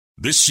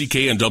This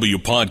CKNW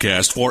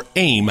podcast for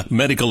AIM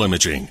Medical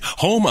Imaging,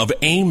 home of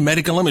AIM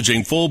Medical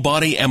Imaging full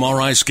body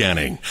MRI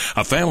scanning.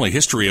 A family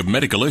history of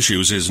medical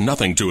issues is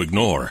nothing to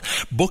ignore.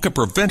 Book a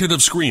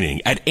preventative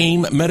screening at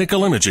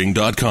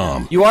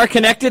aimmedicalimaging.com. You are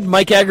connected.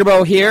 Mike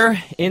Agerbo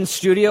here in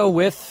studio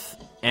with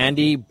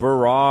Andy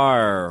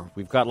Barrar.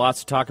 We've got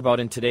lots to talk about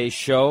in today's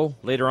show.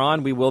 Later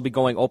on, we will be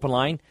going open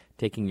line,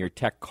 taking your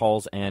tech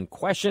calls and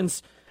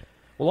questions.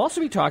 We'll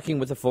also be talking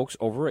with the folks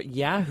over at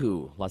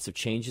Yahoo. Lots of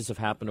changes have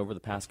happened over the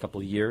past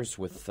couple of years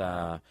with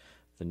the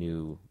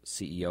new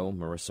CEO,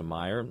 Marissa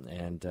Mayer,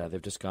 and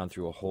they've just gone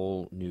through a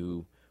whole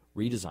new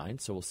redesign,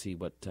 so we'll see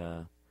what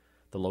the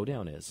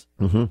lowdown is.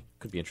 Mm-hmm.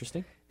 Could be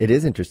interesting. It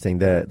is interesting.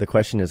 The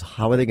question is,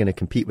 how are they going to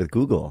compete with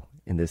Google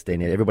in this day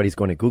and age? Everybody's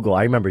going to Google.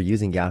 I remember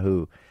using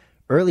Yahoo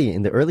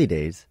in the early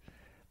days,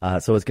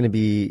 so it's going to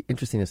be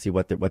interesting to see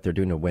what they're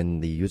doing to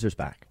win the users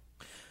back.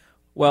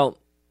 Well,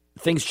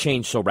 things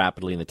change so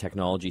rapidly in the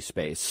technology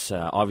space.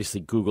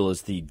 Obviously, Google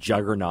is the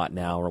juggernaut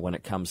now, or when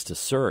it comes to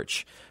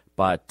search.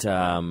 But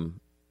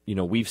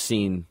we've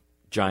seen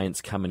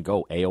giants come and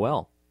go.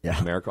 AOL,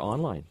 America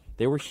Online,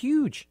 they were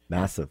huge,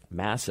 massive.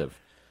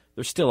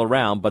 They're still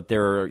around, but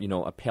they're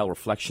a pale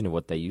reflection of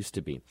what they used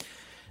to be.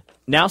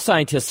 Now,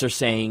 scientists are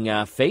saying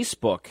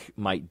Facebook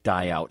might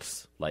die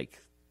out like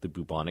the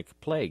bubonic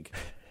plague.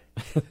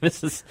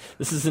 This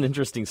is an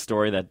interesting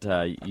story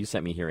that you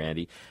sent me here,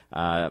 Andy.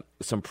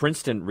 Some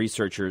Princeton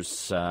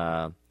researchers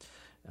at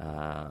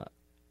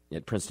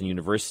Princeton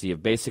University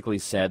have basically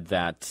said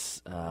that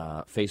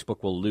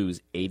Facebook will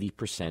lose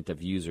 80%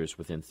 of users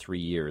within 3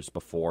 years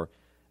before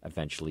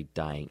eventually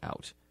dying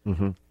out.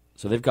 Mm-hmm.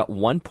 So they've got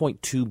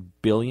 1.2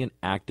 billion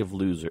active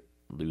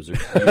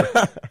users.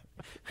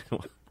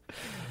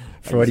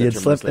 Freudian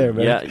slip there,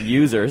 man. Yeah,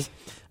 users.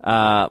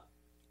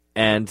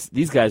 And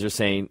these guys are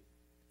saying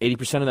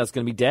 80% of that's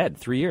going to be dead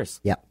 3 years.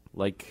 Yeah.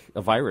 Like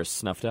a virus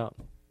snuffed out.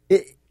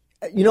 It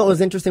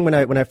was interesting when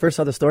I first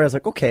saw the story. I was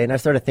like, okay, and I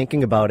started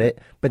thinking about it.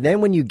 But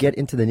then when you get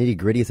into the nitty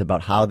gritties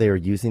about how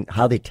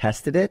they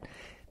tested it,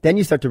 then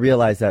you start to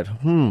realize that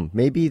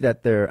maybe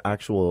that their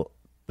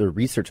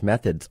research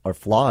methods are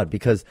flawed,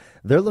 because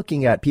they're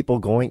looking at people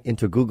going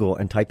into Google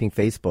and typing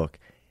Facebook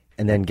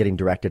and then getting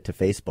directed to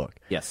Facebook.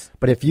 Yes.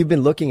 But if you've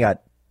been looking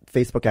at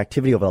Facebook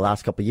activity over the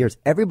last couple of years,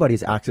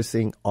 everybody's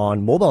accessing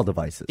on mobile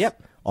devices.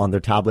 Yep. On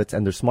their tablets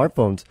and their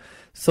smartphones.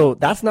 So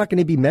that's not going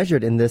to be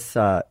measured in this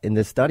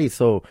study.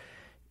 So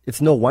it's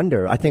no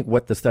wonder. I think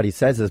what the study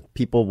says is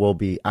people will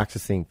be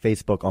accessing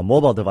Facebook on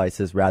mobile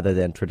devices rather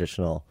than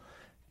traditional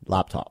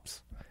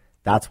laptops.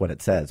 That's what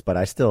it says. But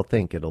I still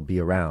think it'll be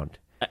around.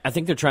 I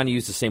think they're trying to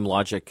use the same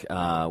logic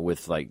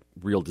with like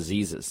real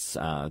diseases.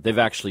 They've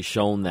actually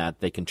shown that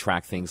they can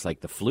track things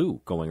like the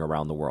flu going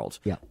around the world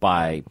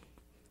by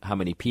how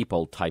many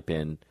people type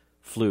in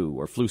flu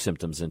or flu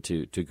symptoms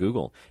into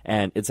Google.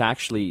 And it's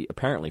actually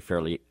apparently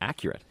fairly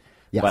accurate.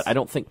 Yes. But I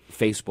don't think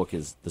Facebook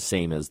is the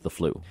same as the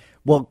flu.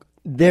 Well,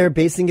 they're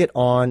basing it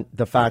on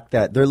the fact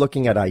that they're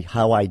looking at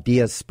how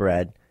ideas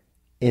spread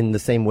in the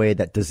same way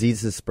that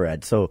diseases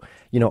spread. So,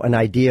 an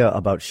idea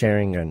about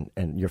sharing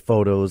and your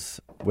photos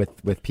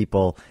with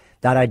people,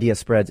 that idea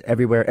spreads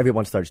everywhere.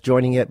 Everyone starts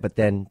joining it, but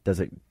then does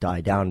it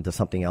die down? Does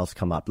something else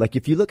come up? Like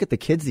if you look at the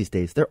kids these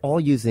days, they're all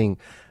using,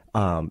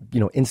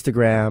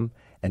 Instagram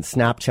and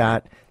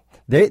Snapchat.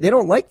 They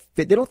don't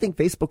think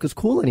Facebook is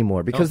cool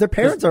anymore because their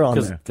parents are on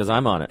there. Because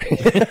I'm on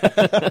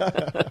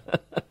it.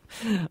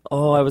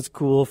 Oh, I was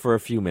cool for a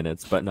few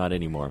minutes, but not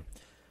anymore.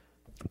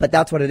 But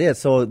that's what it is.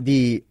 So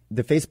the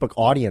Facebook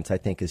audience, I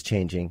think, is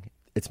changing.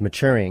 It's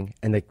maturing,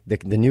 and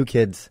the new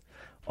kids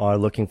are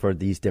looking for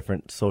these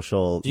different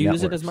social networks. Do you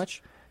use it as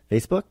much?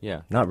 Facebook?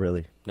 Yeah. Not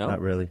really. No?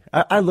 Not really.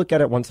 I look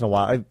at it once in a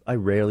while. I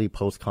rarely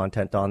post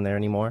content on there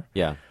anymore.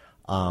 Yeah.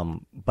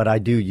 But I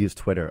do use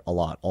Twitter a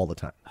lot, all the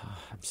time.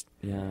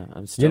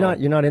 I'm still.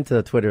 You're not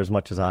into Twitter as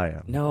much as I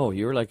am. No,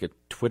 you're like a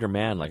Twitter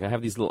man. Like I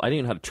have these little. I didn't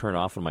even know how to turn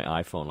off on my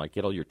iPhone. Like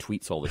get all your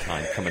tweets all the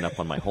time coming up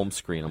on my home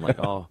screen. I'm like,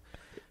 oh,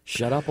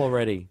 shut up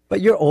already.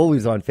 But you're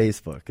always on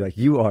Facebook. Like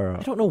you are.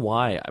 I don't know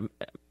why.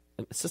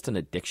 It's just an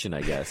addiction,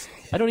 I guess.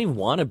 I don't even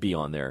want to be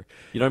on there.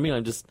 You know what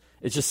I mean?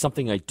 It's just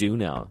something I do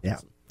now. Yeah.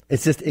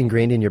 It's just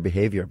ingrained in your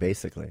behavior,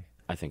 basically.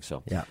 I think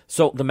so. Yeah.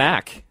 So the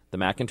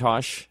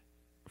Macintosh.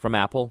 From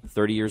Apple,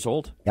 30 years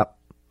old. Yep.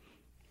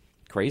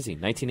 Crazy.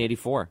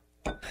 1984.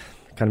 Kind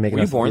of making.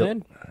 Were you born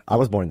then? I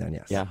was born then,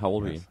 yes. Yeah. How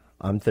old were you?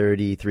 I'm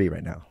 33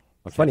 right now. Okay.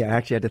 It's funny. I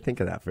actually had to think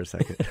of that for a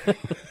second.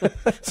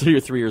 So you're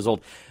 3 years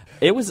old.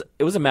 It was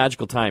a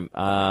magical time.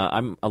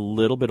 I'm a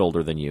little bit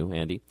older than you,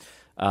 Andy.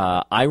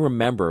 I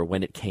remember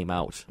when it came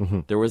out. Mm-hmm.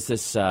 There was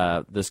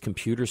this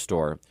computer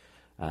store.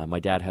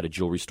 My dad had a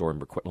jewelry store in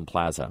Burquitlam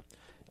Plaza.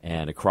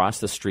 And across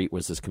the street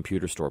was this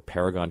computer store,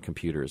 Paragon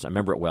Computers. I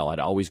remember it well. I'd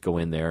always go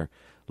in there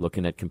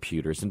looking at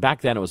computers. And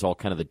back then it was all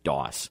kind of the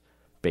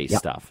DOS-based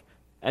stuff.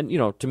 And,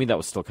 to me that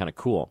was still kind of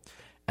cool.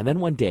 And then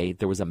one day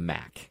there was a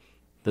Mac.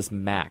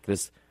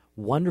 This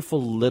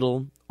wonderful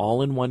little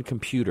all-in-one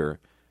computer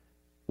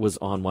was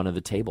on one of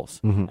the tables.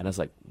 Mm-hmm. And I was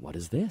like, what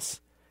is this?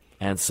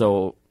 And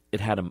so it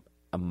had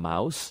a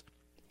mouse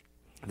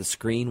The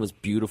screen was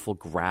beautiful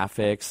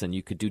graphics, and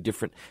you could do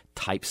different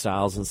type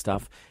styles and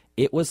stuff.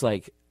 It was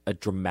like a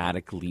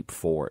dramatic leap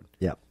forward.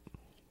 Yeah.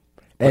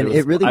 And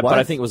it really was. But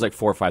I think it was like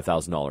 $4,000 or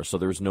 $5,000, so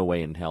there was no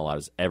way in hell I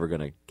was ever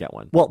going to get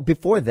one. Well,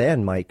 before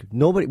then, Mike,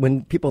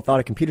 when people thought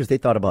of computers, they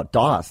thought about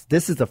DOS.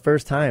 This is the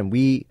first time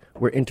we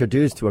were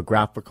introduced to a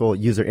graphical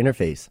user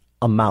interface,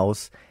 a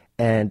mouse,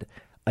 and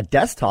a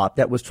desktop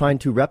that was trying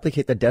to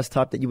replicate the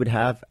desktop that you would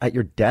have at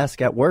your desk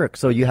at work.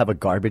 So you have a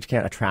garbage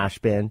can, a trash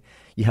bin,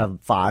 you have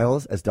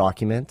files as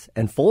documents,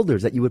 and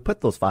folders that you would put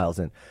those files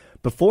in.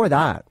 Before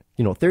that,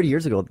 30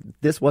 years ago,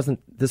 this wasn't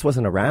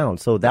around.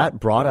 So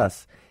that brought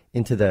us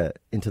into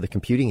the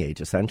computing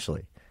age,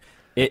 essentially.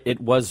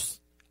 It was,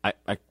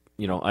 I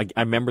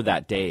remember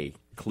that day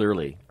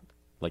clearly,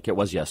 like it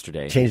was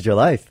yesterday. Changed your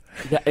life.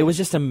 It was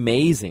just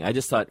amazing. I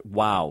just thought,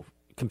 wow,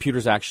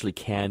 computers actually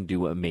can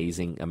do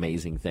amazing,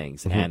 amazing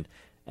things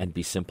and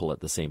be simple at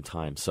the same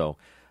time. So,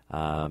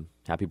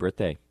 happy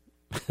birthday.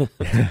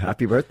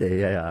 Happy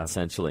birthday, yeah.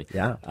 Essentially.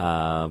 Yeah.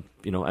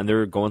 And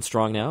they're going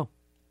strong now.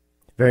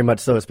 Very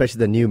much so, especially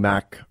the new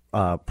Mac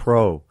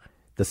Pro,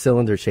 the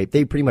cylinder shape.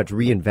 They pretty much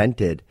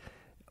reinvented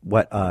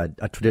what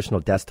a traditional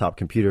desktop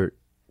computer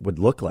would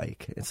look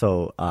like.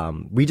 So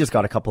we just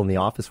got a couple in the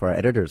office for our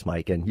editors,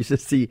 Mike, and you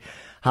should see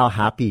how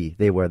happy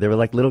they were. They were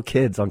like little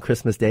kids on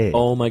Christmas Day.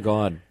 Oh, my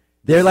God.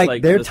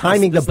 They're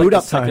timing the boot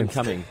up time.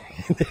 Coming.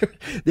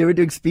 They were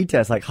doing speed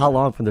tests, like how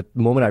long from the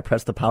moment I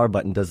press the power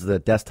button does the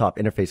desktop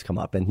interface come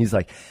up? And he's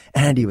like,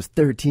 Andy, it was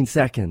 13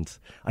 seconds.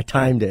 I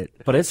timed it.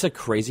 But it's a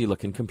crazy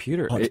looking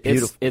computer. Oh, it's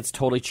beautiful. It's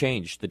totally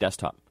changed the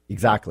desktop.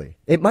 Exactly.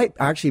 It might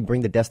actually bring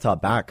the desktop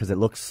back because it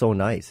looks so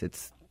nice.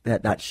 It's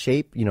that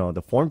shape,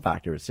 the form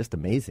factor is just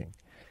amazing.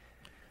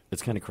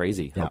 It's kind of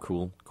crazy how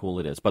cool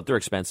it is. But they're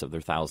expensive. They're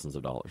thousands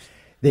of dollars.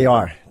 They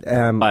are.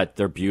 But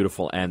they're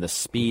beautiful, and the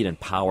speed and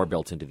power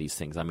built into these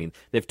things. I mean,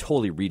 they've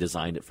totally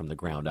redesigned it from the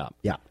ground up.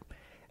 Yeah.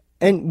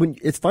 And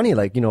it's funny,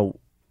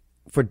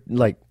 for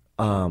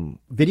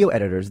video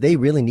editors, they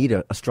really need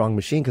a strong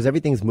machine because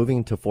everything's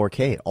moving to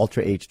 4K,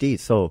 Ultra HD.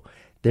 So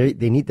they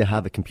need to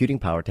have the computing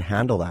power to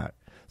handle that.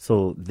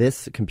 So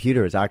this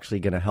computer is actually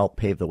going to help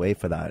pave the way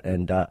for that.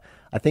 And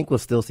I think we'll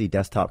still see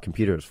desktop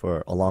computers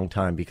for a long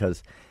time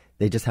because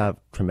they just have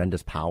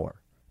tremendous power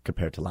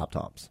compared to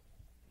laptops.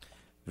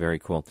 Very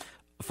cool.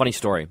 A funny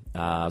story.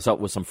 I was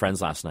out with some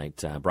friends last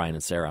night, Brian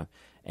and Sarah,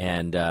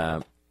 and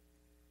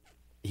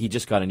he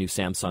just got a new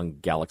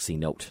Samsung Galaxy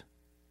Note.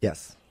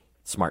 Yes.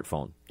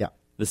 Smartphone. Yeah.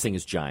 This thing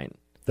is giant.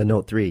 The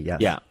Note 3, yes.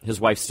 Yeah. His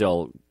wife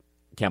still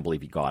can't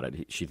believe he got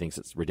it. She thinks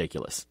it's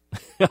ridiculous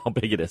how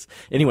big it is.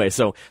 Anyway,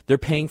 so they're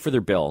paying for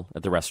their bill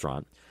at the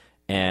restaurant,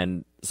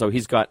 and so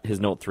he's got his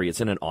Note 3.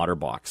 It's in an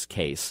OtterBox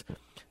case,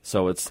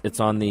 so it's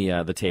on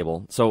the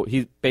table. So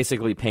he's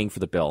basically paying for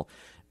the bill.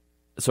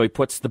 So he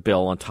puts the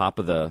bill on top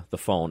of the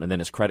phone and then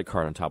his credit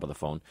card on top of the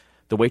phone.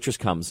 The waitress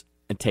comes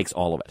and takes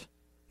all of it.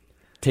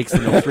 Takes the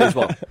Note 3 as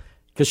well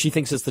because she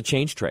thinks it's the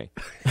change tray.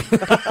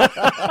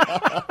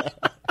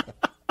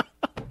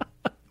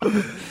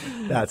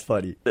 That's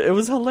funny. It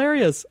was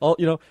hilarious.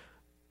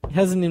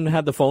 Hasn't even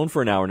had the phone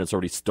for an hour and it's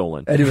already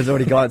stolen. And it was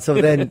already gone. So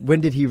then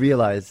when did he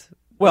realize?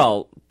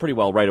 Well, pretty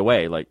well right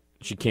away. Like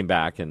she came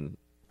back and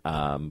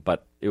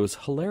but it was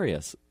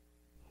hilarious.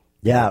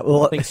 Yeah,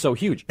 well, thing's so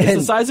huge. It's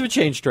the size of a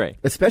change tray.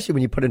 Especially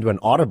when you put it into an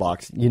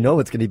OtterBox,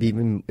 it's going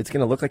to it's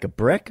going to look like a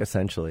brick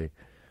essentially.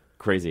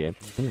 Crazy, eh?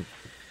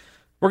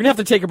 We're going to have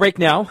to take a break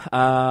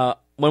now.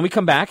 When we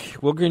come back,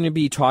 we're going to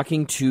be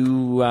talking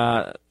to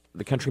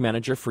the country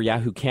manager for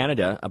Yahoo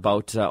Canada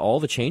about all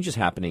the changes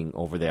happening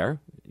over there.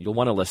 You'll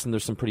want to listen.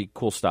 There's some pretty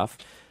cool stuff.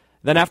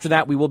 Then after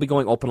that, we will be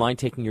going open line,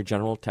 taking your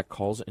general tech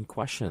calls and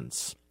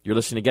questions. You're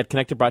listening to Get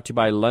Connected, brought to you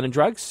by London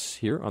Drugs,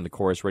 here on the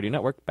Chorus Radio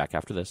Network. Back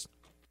after this.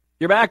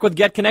 You're back with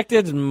Get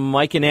Connected.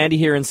 Mike and Andy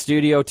here in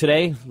studio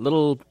today. A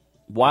little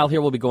while here,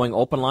 we'll be going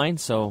open line,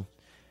 so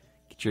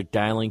get your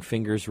dialing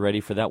fingers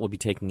ready for that. We'll be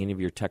taking any of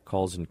your tech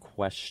calls and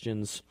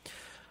questions. I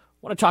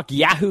want to talk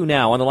Yahoo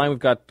now. On the line, we've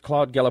got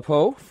Claude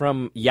Galipeau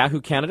from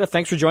Yahoo Canada.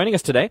 Thanks for joining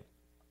us today.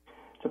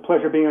 It's a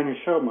pleasure being on your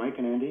show, Mike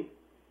and Andy.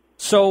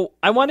 So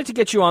I wanted to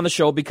get you on the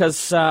show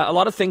because a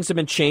lot of things have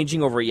been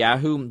changing over at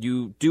Yahoo.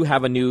 You do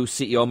have a new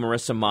CEO,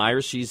 Marissa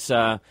Myers. She's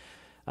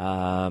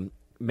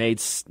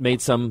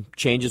made some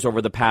changes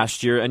over the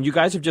past year, and you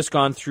guys have just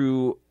gone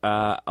through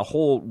a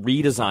whole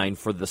redesign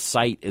for the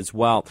site as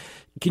well.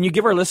 Can you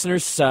give our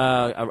listeners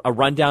a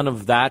rundown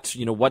of that,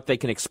 what they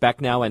can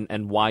expect now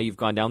and why you've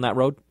gone down that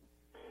road?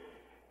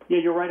 Yeah,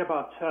 you're right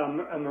about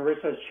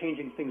Marissa is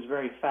changing things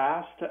very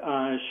fast.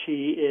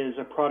 She is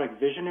a product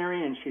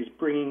visionary, and she's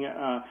bringing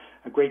a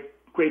great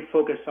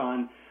focus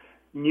on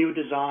new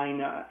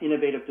design,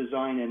 innovative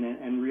design,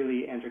 and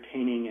really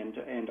entertaining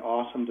and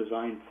awesome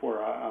design for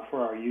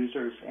our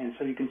users. And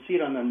so you can see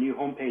it on the new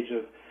homepage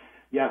of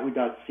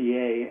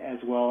yahoo.ca as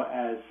well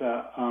as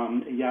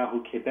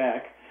Yahoo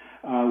Quebec,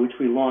 which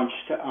we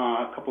launched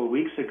a couple of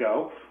weeks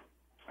ago.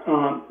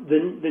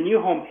 The new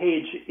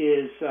homepage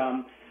is,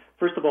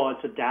 first of all,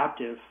 it's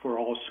adaptive for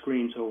all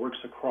screens, so it works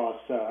across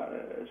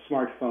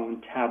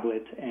smartphone,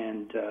 tablet,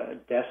 and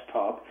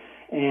desktop.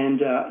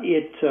 and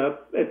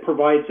it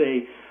provides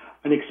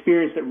an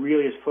experience that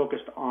really is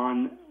focused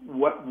on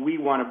what we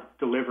want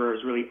to deliver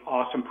as really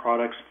awesome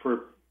products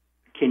for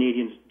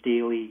Canadians'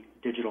 daily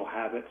digital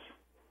habits.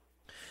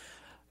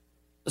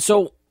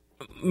 So,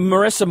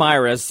 Marissa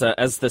Mayer, as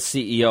the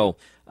CEO,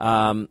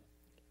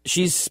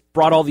 she's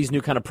brought all these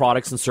new kind of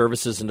products and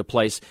services into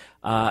place.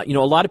 A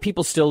lot of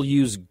people still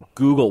use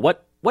Google.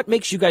 What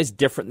makes you guys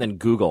different than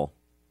Google?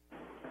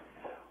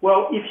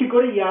 Well, if you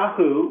go to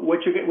Yahoo,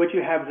 what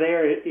you have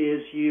there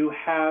is you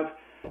have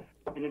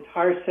an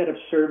entire set of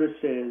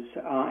services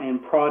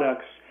and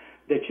products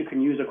that you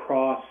can use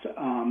across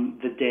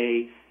the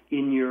day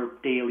in your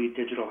daily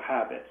digital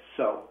habits.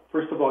 So,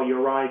 first of all, you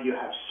arrive, you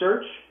have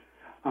search,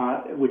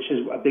 which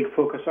is a big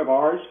focus of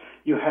ours.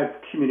 You have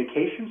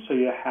communication, so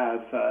you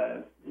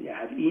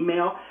have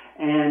email,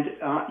 and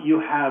you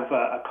have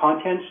a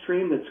content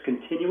stream that's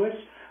continuous,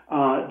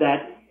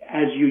 that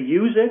as you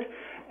use it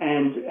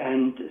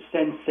and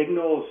send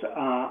signals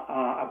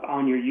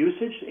on your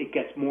usage, it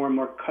gets more and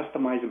more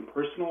customized and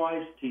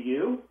personalized to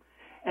you.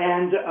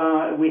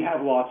 And we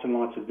have lots and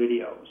lots of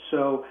videos.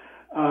 So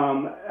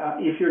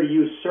if you're to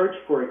use search,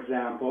 for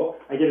example,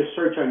 I did a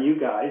search on you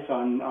guys,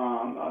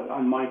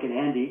 on Mike and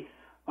Andy.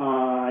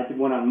 I did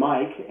one on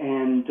Mike,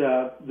 and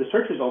the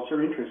search results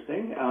are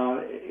interesting.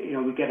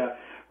 We get a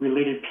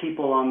related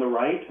people on the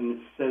right, and it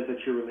says that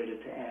you're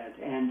related to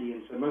Andy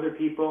and some other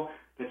people.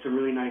 That's some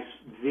really nice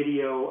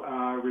video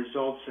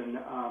results and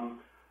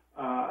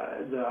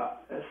the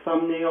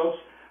thumbnails.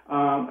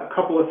 A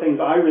couple of things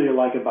I really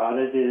like about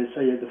it is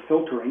the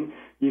filtering.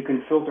 You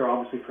can filter,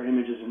 obviously, for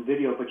images and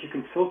video, but you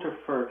can filter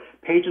for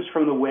pages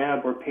from the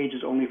web or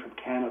pages only from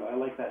Canada. I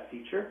like that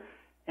feature.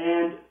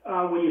 And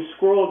when you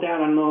scroll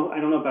down, I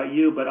don't know about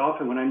you, but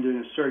often when I'm doing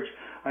a search,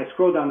 I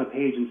scroll down the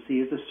page and see,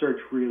 is the search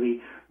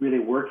really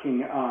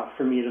working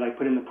for me? Did I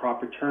put in the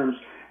proper terms?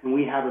 And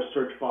we have a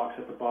search box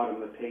at the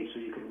bottom of the page so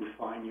you can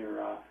refine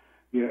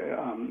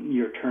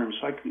your terms.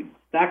 So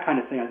that kind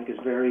of thing I think is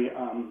very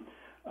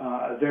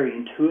very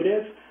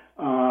intuitive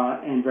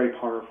and very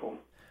powerful.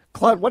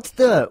 Claude, what's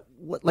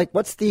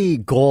the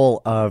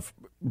goal of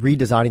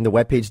redesigning the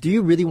webpage? Do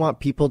you really want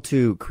people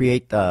to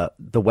create the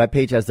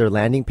webpage as their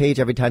landing page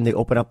every time they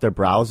open up their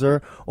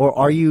browser, or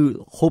are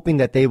you hoping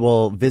that they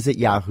will visit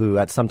Yahoo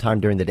at some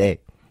time during the day?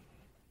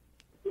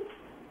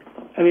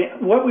 I mean,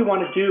 what we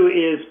want to do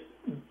is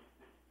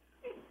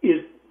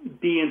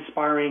be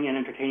inspiring and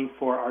entertaining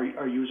for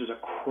our users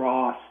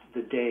across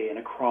the day and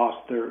across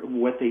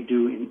what they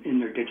do in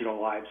their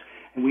digital lives.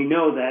 And we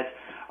know that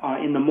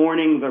in the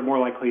morning, they're more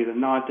likely than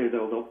not,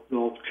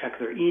 they'll check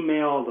their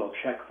email, they'll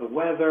check the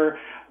weather,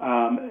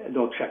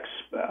 they'll check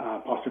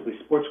possibly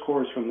sports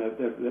scores from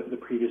the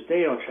previous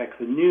day, they'll check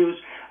the news.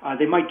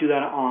 They might do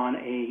that on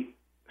a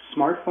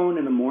smartphone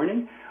in the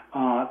morning,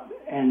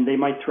 and they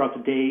might throughout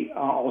the day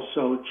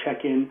also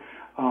check in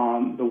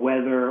the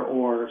weather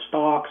or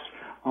stocks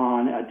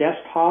on a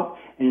desktop,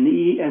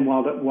 and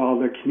while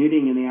they're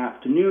commuting in the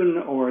afternoon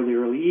or the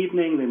early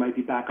evening, they might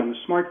be back on the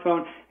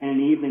smartphone, and in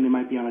the evening they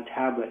might be on a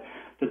tablet.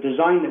 The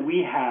design that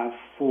we have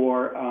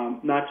for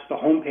not just the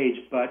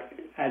homepage, but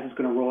as it's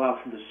going to roll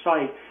out through the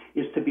site,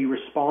 is to be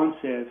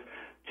responsive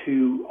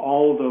to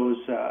all those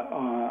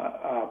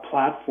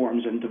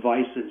platforms and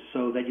devices,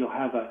 so that you'll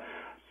have a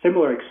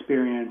similar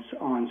experience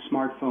on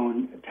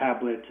smartphone,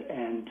 tablet,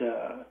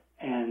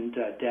 and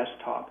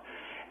desktop.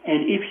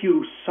 And if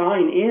you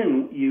sign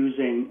in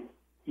using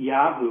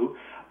Yahoo,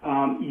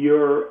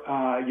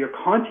 your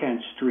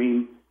content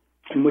stream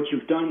and what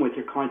you've done with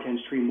your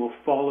content stream will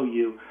follow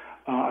you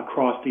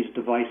across these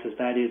devices.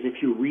 That is,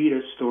 if you read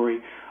a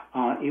story,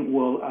 it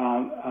will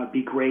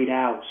be grayed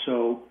out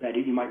so that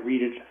you might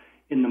read it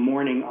in the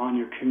morning on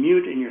your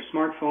commute in your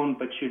smartphone,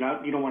 but you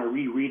don't want to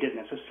reread it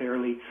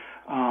necessarily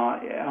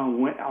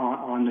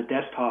on the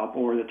desktop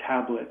or the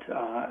tablet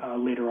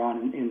later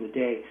on in the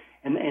day.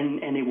 And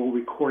it will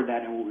record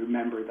that and will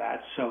remember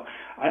that. So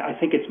I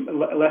think it's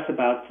less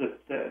about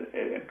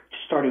the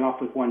starting off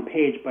with one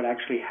page, but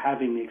actually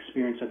having the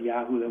experience of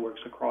Yahoo that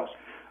works across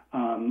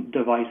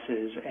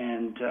devices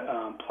and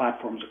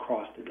platforms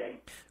across the day.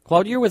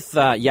 Claude, you're with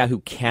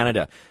Yahoo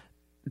Canada.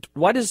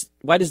 Why does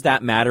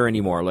that matter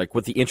anymore? Like,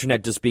 with the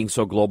internet just being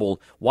so global,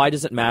 why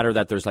does it matter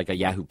that there's like a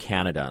Yahoo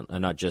Canada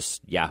and not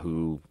just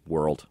Yahoo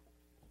World?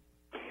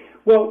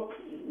 Well,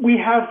 we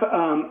have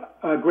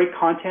a great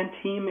content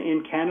team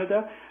in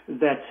Canada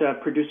that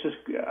produces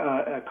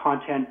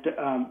content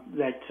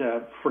that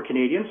for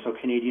Canadians, so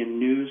Canadian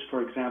news,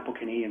 for example,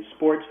 Canadian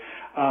sports.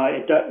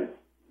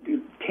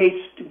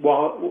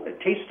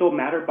 Tastes still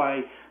matter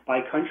by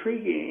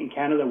country. In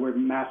Canada, we're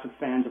massive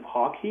fans of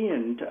hockey,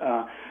 and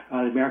the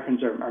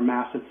Americans are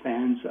massive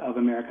fans of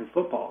American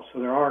football. So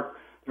there are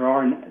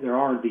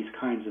these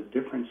kinds of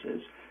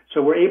differences.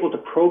 So we're able to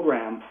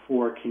program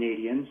for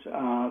Canadians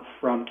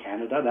from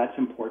Canada. That's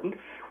important.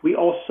 We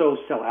also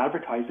sell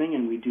advertising,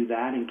 and we do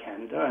that in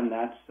Canada, and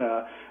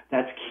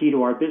that's key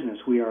to our business.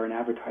 We are an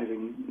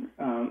advertising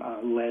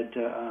led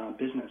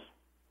business.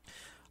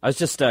 I was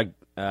just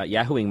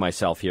Yahooing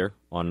myself here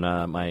on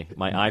my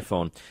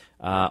iPhone.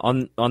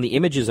 On the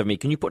images of me,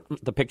 can you put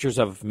the pictures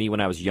of me when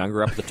I was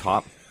younger up at the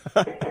top?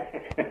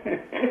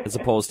 As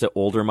opposed to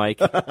older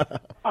Mike?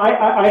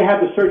 I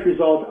have the search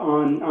result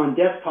on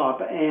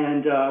desktop,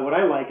 and what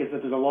I like is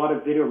that there's a lot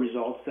of video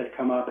results that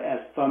come up as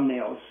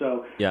thumbnails.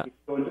 So you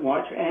go and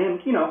watch, and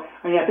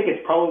I think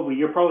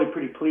you're probably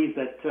pretty pleased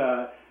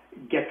that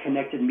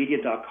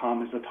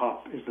GetConnectedMedia.com is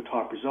the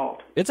top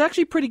result. It's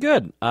actually pretty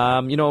good.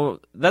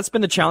 That's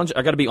been the challenge.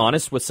 I got to be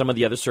honest with some of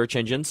the other search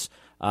engines.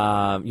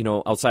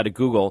 Outside of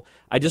Google,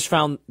 I just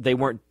found they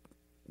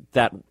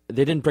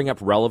didn't bring up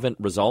relevant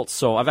results.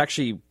 So I've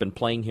actually been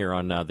playing here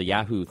on the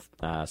Yahoo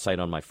site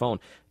on my phone.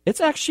 It's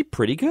actually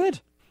pretty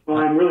good. Well,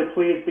 I'm really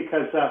pleased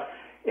because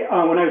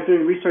when I was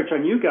doing research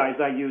on you guys,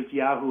 I used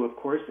Yahoo, of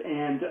course,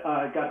 and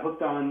got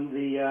hooked on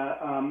the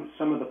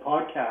some of the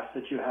podcasts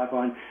that you have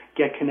on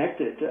Get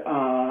Connected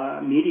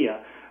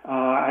Media.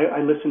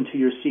 I listened to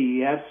your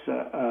CES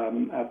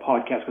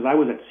podcast because I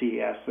was at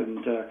CES,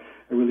 and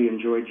I really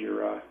enjoyed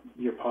your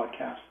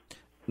podcast.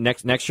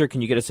 Next year,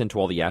 can you get us into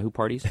all the Yahoo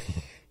parties?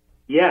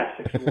 Yes,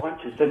 if you want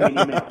to, send me an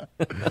email.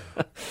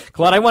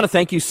 Claude, I want to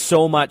thank you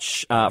so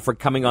much for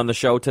coming on the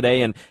show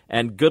today,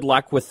 and good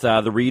luck with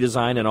the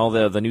redesign and all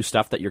the new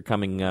stuff that you're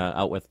coming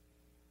out with.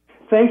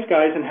 Thanks,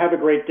 guys, and have a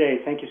great day.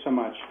 Thank you so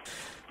much.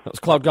 That was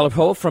Claude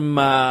Galipeau from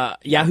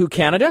Yahoo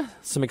Canada.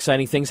 Some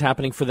exciting things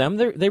happening for them.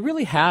 They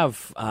really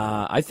have,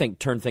 I think,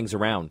 turned things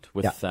around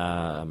with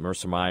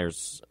Marissa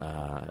Myers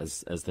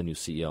as the new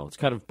CEO. It's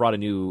kind of brought a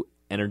new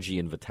energy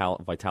and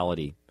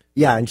vitality.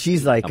 Yeah, and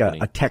she's like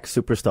a tech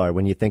superstar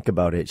when you think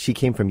about it. She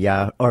came from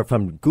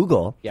from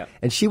Google,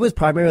 and she was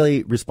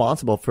primarily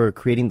responsible for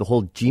creating the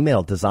whole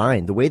Gmail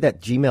design, the way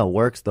that Gmail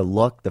works, the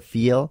look, the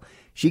feel.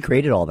 She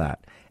created all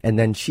that. And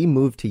then she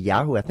moved to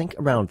Yahoo, I think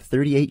around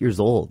 38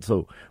 years old.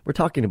 So we're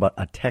talking about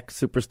a tech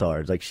superstar.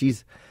 It's like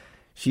she's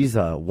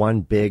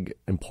one big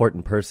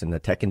important person in the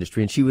tech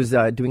industry. And she was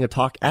doing a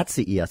talk at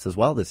CES as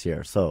well this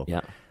year. So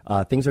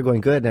things are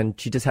going good. And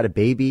she just had a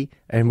baby.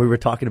 And we were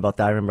talking about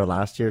that, I remember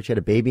last year. She had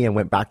a baby and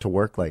went back to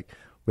work like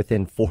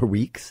within 4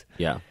 weeks.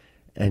 Yeah.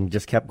 And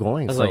just kept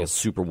going. That's like a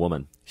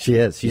superwoman. She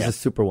is. She's a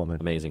superwoman.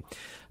 Amazing.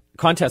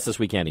 Contest this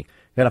week, Andy.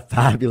 We got a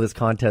fabulous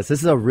contest. This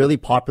is a really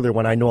popular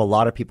one I know a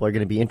lot of people are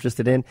going to be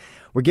interested in.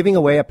 We're giving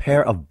away a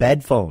pair of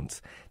bed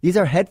phones. These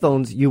are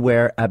headphones you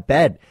wear at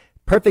bed.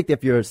 Perfect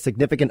if your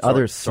significant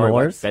other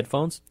snores. Bed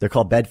phones? They're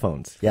called bed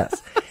phones,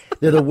 yes.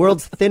 They're the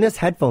world's thinnest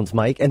headphones,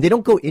 Mike, and they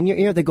don't go in your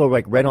ear. They go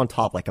like right on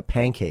top like a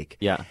pancake.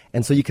 Yeah.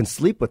 And so you can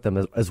sleep with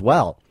them as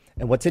well.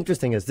 And what's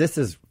interesting is this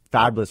is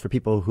fabulous for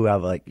people who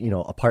have a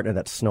partner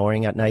that's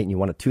snoring at night and you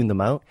want to tune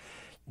them out.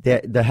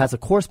 There has a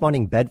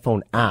corresponding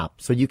bedphone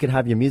app, so you can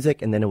have your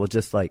music and then it will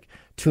just like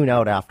tune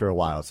out after a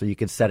while. So you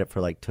could set it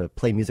for to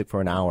play music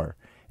for an hour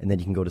and then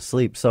you can go to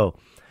sleep. So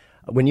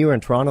when you were in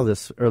Toronto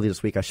earlier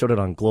this week, I showed it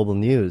on Global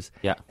News.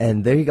 Yeah.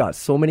 And there you got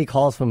so many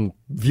calls from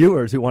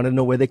viewers who wanted to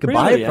know where they could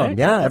buy it from.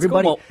 Yeah, that's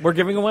everybody. Cool. Well, we're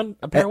giving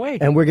a pair away.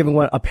 And we're giving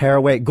a pair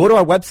away. Go to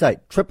our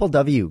website,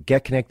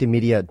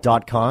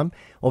 www.getconnectedmedia.com.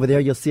 Over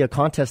there, you'll see a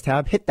contest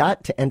tab. Hit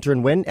that to enter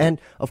and win.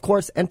 And, of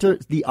course, enter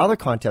the other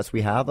contests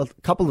we have. A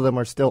couple of them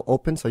are still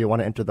open, so you want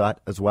to enter that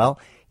as well.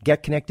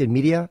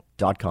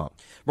 GetConnectedMedia.com.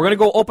 We're going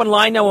to go open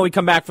line now when we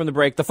come back from the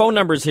break. The phone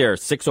number's here,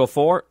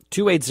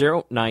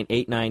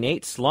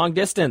 604-280-9898. Long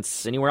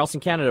distance, anywhere else in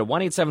Canada,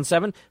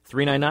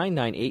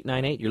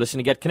 1-877-399-9898. You're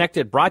listening to Get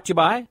Connected, brought to you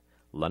by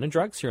London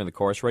Drugs here on the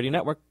Chorus Radio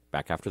Network.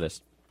 Back after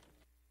this.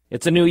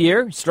 It's a new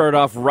year. Started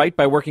off right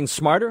by working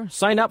smarter.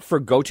 Sign up for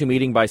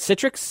GoToMeeting by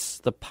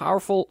Citrix, the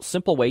powerful,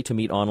 simple way to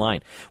meet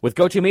online. With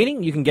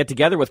GoToMeeting, you can get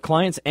together with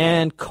clients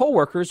and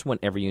coworkers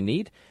whenever you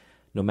need,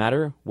 no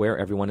matter where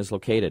everyone is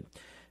located,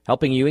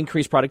 helping you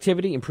increase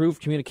productivity,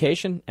 improve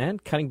communication,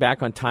 and cutting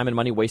back on time and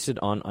money wasted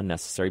on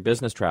unnecessary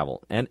business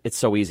travel. And it's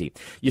so easy.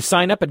 You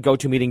sign up at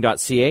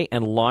gotomeeting.ca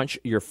and launch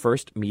your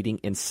first meeting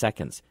in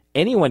seconds.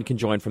 Anyone can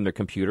join from their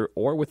computer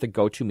or with the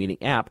GoToMeeting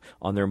app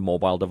on their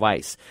mobile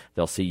device.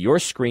 They'll see your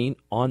screen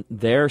on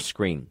their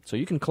screen. So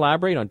you can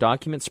collaborate on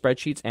documents,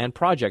 spreadsheets, and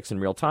projects in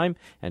real time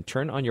and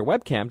turn on your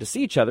webcam to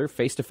see each other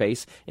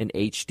face-to-face in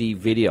HD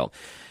video.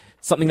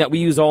 Something that we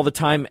use all the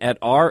time at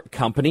our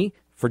company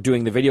for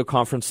doing the video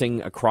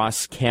conferencing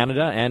across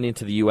Canada and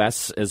into the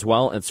U.S. as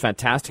well. It's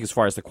fantastic as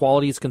far as the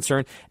quality is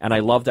concerned, and I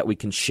love that we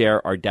can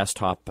share our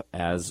desktop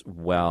as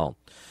well.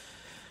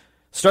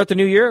 Start the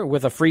new year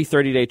with a free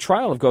 30-day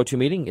trial of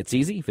GoToMeeting. It's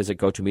easy. Visit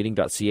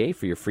gotomeeting.ca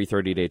for your free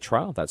 30-day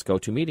trial. That's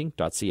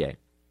gotomeeting.ca.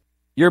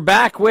 You're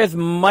back with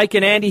Mike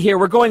and Andy here.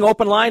 We're going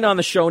open line on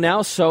the show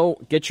now, so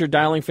get your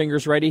dialing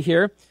fingers ready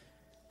here.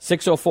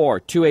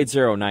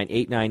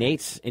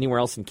 604-280-9898. Anywhere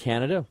else in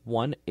Canada,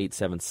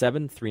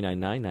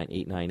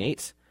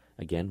 1-877-399-9898.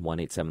 Again,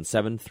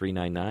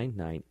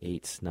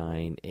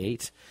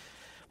 1-877-399-9898.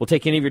 We'll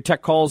take any of your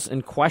tech calls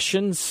and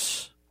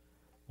questions.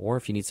 Or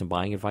if you need some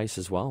buying advice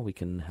as well, we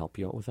can help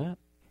you out with that.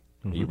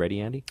 Mm-hmm. Are you ready,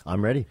 Andy?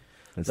 I'm ready.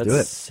 Let's do it.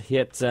 Let's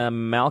hit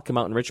Malcolm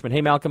out in Richmond.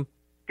 Hey, Malcolm.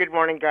 Good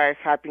morning, guys.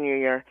 Happy New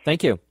Year.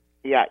 Thank you.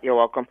 Yeah, you're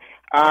welcome.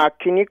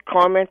 Can you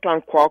comment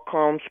on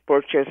Qualcomm's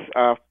purchase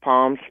of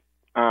Palm's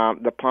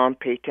the Palm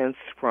patents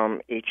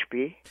from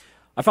HP.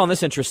 I found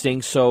this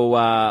interesting. So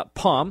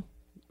Palm,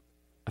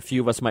 a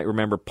few of us might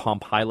remember Palm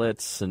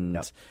Pilots and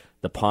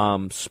the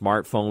Palm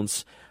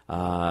smartphones.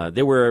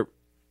 They were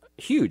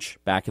huge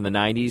back in the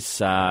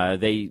 90s.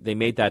 They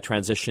made that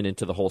transition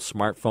into the whole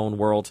smartphone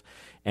world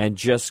and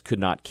just could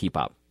not keep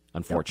up,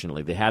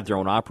 unfortunately. They had their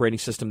own operating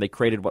system. They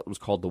created what was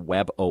called the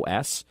Web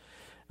OS.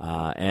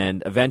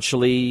 And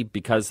eventually,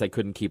 because they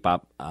couldn't keep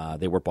up,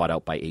 they were bought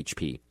out by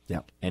HP.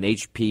 And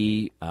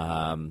HP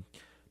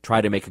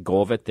tried to make a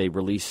go of it. They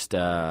released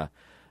the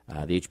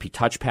HP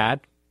TouchPad,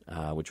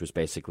 which was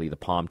basically the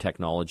Palm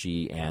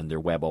technology and their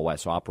Web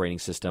OS operating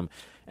system,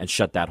 and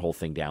shut that whole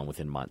thing down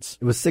within months.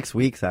 It was 6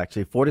 weeks,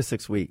 actually, 4 to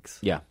 6 weeks.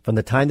 Yeah. From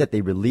the time that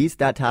they released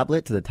that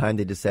tablet to the time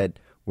they just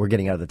said, we're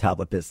getting out of the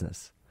tablet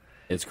business.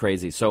 It's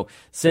crazy. So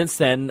since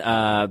then,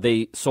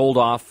 they sold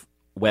off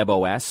Web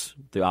OS,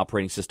 the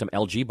operating system.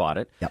 LG bought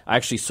it. I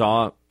actually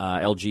saw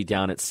LG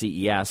down at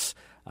CES.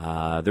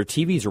 Their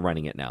TVs are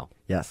running it now.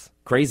 Yes.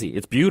 Crazy.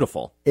 It's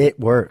beautiful. It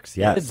works,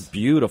 yes. It's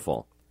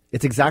beautiful.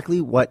 It's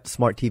exactly what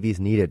smart TVs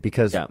needed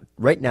because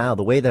right now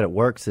the way that it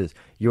works is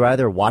you're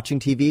either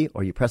watching TV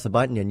or you press a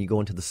button and you go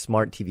into the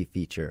smart TV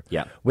feature.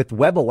 With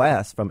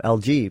WebOS from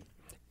LG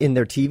in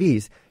their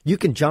TVs, you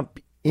can jump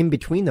in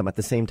between them at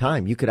the same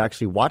time. You could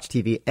actually watch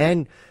TV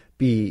and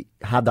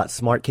have that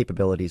smart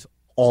capabilities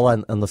all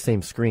on the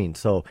same screen.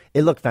 So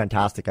it looked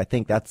fantastic. I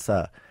think that's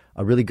a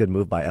really good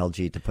move by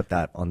LG to put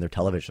that on their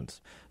televisions.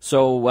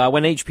 So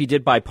when HP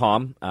did buy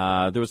Palm,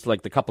 there was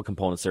like the couple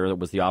components there. That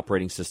was the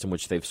operating system,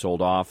 which they've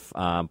sold off,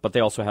 but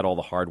they also had all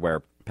the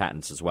hardware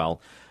patents as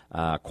well.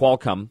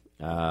 Qualcomm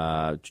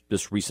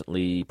just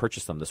recently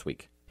purchased them this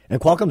week. And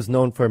Qualcomm's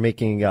known for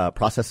making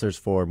processors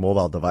for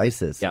mobile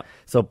devices.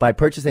 So by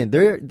purchasing,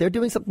 they're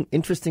doing some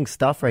interesting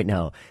stuff right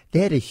now. They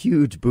had a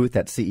huge booth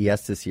at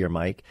CES this year,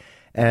 Mike.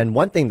 And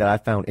one thing that I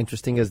found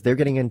interesting is they're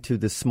getting into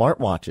the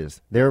smartwatches.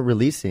 They're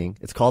releasing,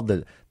 it's called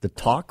the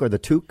Talk or the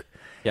Took.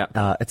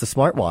 It's a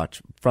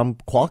smartwatch from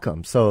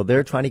Qualcomm. So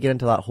they're trying to get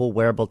into that whole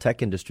wearable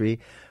tech industry.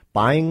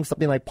 Buying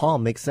something like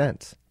Palm makes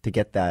sense to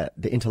get the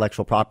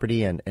intellectual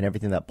property and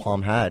everything that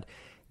Palm had.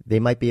 They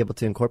might be able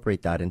to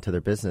incorporate that into their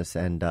business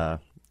and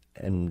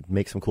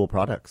make some cool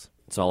products.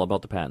 It's all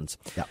about the patents.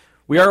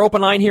 We are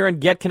open line here and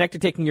Get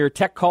Connected, taking your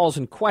tech calls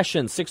and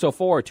questions,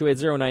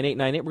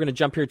 604-280-9898. We're going to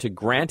jump here to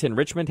Grant in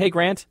Richmond. Hey,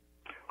 Grant.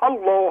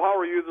 Hello, how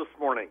are you this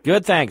morning?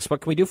 Good, thanks.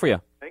 What can we do for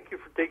you? Thank you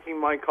for taking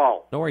my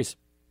call. No worries.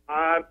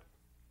 I,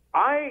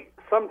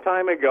 some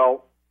time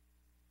ago,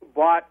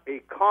 bought a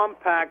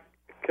compact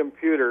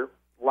computer,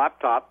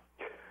 laptop,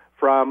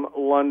 from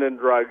London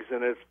Drugs,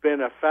 and it's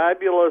been a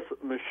fabulous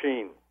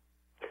machine.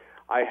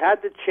 I had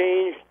to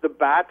change the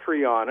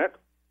battery on it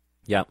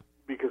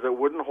because it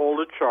wouldn't hold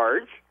a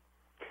charge.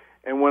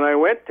 And when I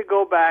went to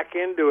go back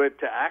into it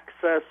to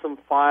access some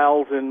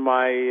files in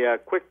my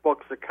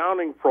QuickBooks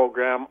accounting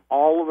program,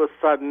 all of a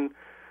sudden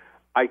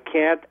I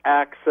can't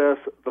access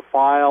the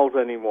files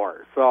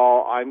anymore.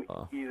 So I'm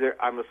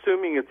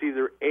assuming it's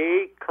either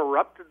A,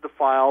 corrupted the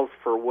files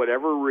for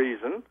whatever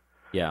reason,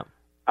 and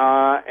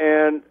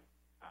I'm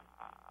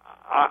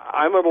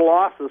at a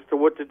loss as to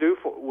what to do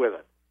with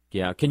it.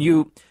 Yeah, can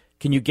you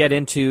get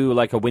into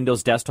like a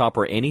Windows desktop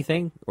or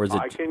anything, or is it?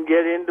 I can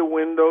get into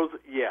Windows.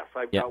 Yes,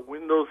 I've got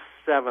Windows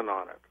 7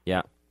 on it.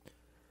 Yeah,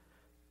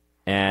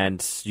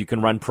 and you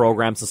can run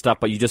programs and stuff,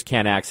 but you just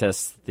can't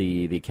access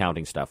the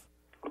accounting stuff.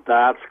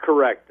 That's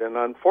correct, and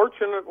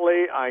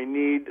unfortunately, I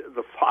need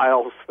the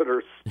files that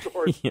are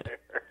stored there.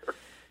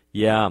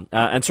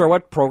 And so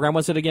what program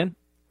was it again?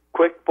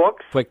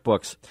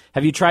 QuickBooks.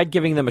 Have you tried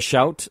giving them a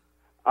shout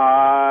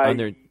on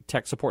their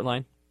tech support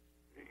line?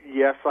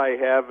 Yes, I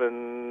have,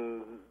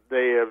 and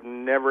they have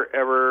never,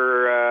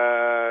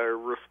 ever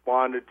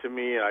responded to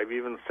me. I've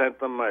even sent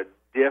them a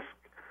disc.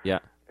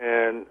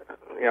 And,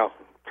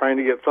 trying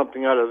to get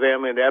something out of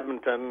them in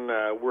Edmonton,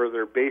 where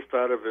they're based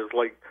out of, is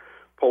like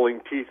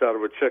pulling teeth out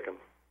of a chicken.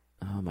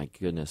 Oh, my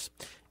goodness.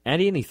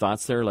 Andy, any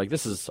thoughts there? Like,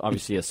 this is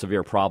obviously a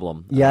severe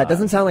problem. Yeah, it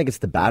doesn't sound like it's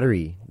the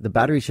battery. The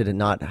battery should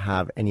not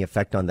have any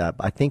effect on that.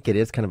 But I think it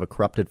is kind of a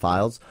corrupted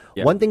files.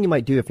 One thing you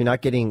might do if you're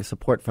not getting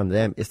support from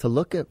them is to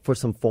look for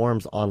some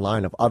forums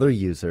online of other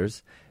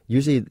users.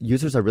 Usually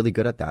users are really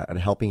good at that, at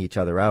helping each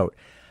other out.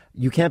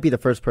 You can't be the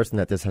first person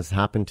that this has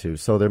happened to.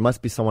 So there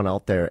must be someone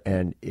out there.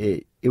 And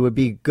it would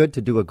be good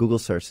to do a Google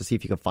search to see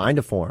if you can find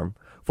a forum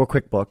for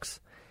QuickBooks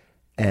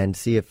and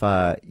see if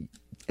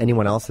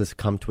anyone else has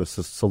come to a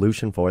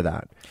solution for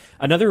that.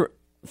 Another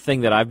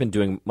thing that I've been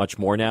doing much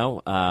more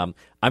now,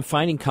 I'm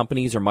finding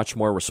companies are much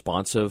more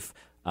responsive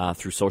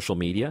through social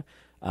media,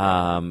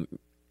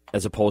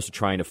 as opposed to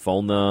trying to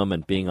phone them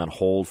and being on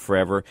hold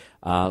forever.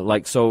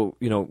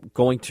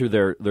 Going to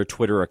their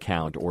Twitter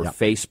account or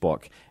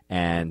Facebook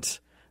and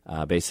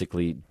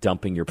basically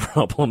dumping your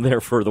problem there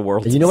for the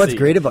world to see. You know what's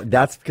great about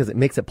that's because it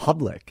makes it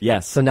public.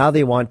 Yes. So now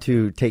they want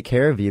to take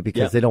care of you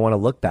because they don't want to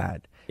look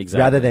bad.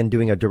 Exactly. Rather than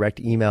doing a direct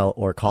email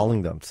or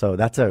calling them. So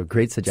that's a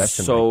great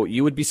suggestion. So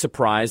you would be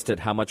surprised at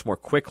how much more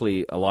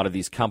quickly a lot of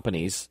these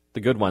companies, the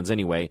good ones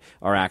anyway,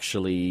 are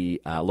actually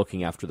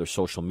looking after their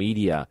social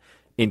media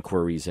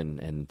inquiries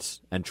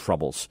and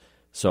troubles.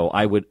 So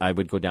I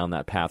would go down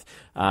that path.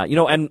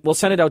 And we'll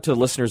send it out to the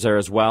listeners there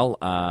as well.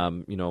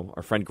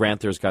 Our friend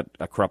Grant there's got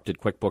a corrupted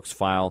QuickBooks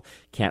file,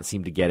 can't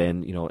seem to get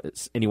in.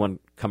 Anyone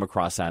come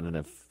across that, and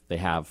if they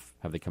have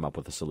they come up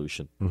with a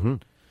solution? Mm-hmm.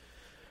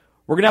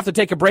 We're going to have to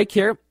take a break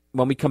here.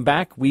 When we come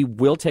back, we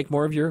will take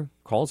more of your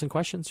calls and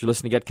questions. You're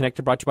listening to Get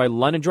Connected, brought to you by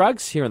London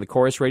Drugs here on the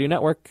Chorus Radio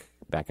Network.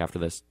 Back after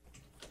this.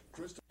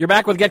 You're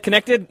back with Get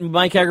Connected.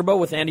 Mike Agerbo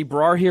with Andy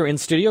Brar here in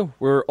studio.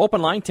 We're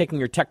open line taking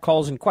your tech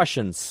calls and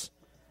questions.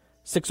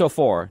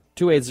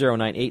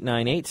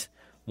 604-280-9898,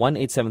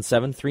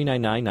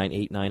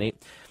 1-877-399-9898.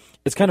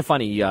 It's kind of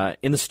funny.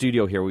 In the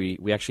studio here,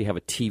 we actually have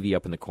a TV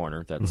up in the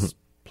corner that's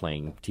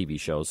playing TV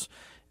shows.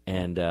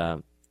 And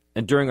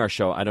during our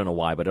show, I don't know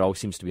why, but it always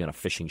seems to be on a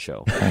fishing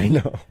show. I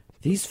know.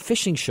 These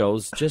fishing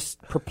shows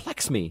just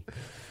perplex me.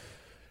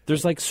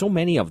 There's like so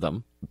many of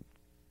them,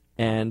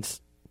 and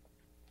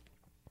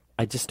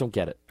I just don't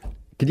get it.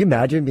 Could you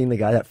imagine being the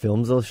guy that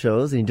films those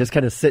shows and you just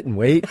kind of sit and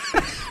wait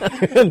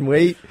and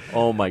wait?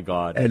 Oh my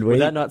God. And wait.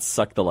 Would that not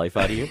suck the life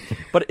out of you?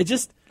 But it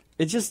just,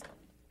 it's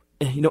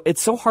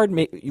so hard.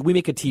 We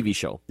make a TV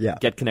show,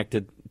 Get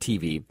Connected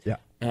TV. Yeah.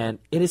 And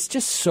it is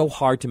just so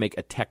hard to make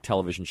a tech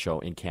television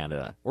show in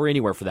Canada or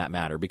anywhere for that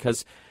matter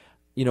because,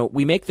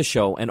 we make the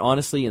show and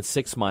honestly in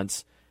 6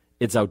 months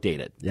it's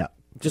outdated. Yeah.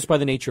 Just by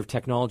the nature of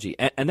technology.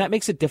 And that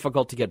makes it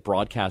difficult to get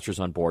broadcasters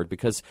on board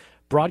because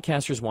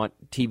broadcasters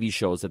want TV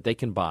shows that they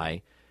can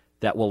buy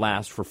that will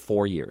last for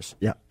 4 years.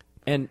 Yeah.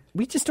 And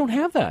we just don't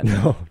have that.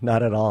 No,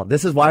 not at all.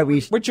 This is why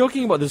we're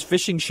joking about this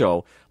fishing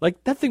show.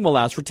 Like, that thing will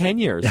last for 10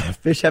 years. Yeah,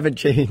 fish haven't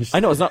changed. I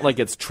know, it's not like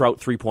it's Trout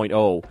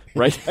 3.0,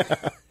 right?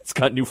 It's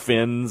got new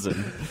fins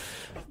and,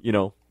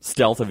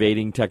 stealth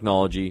evading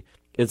technology.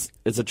 It's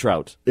a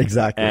trout.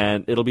 Exactly.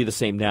 And it'll be the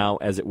same now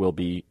as it will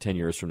be 10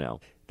 years from now.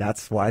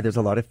 That's why there's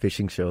a lot of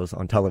fishing shows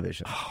on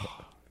television.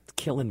 It's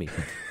killing me.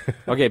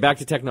 Okay, back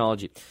to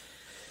technology.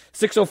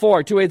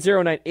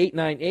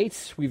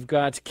 604-280-9898. We've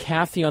got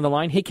Kathy on the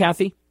line. Hey,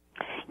 Kathy.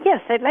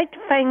 Yes, I'd like to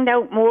find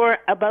out more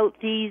about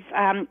these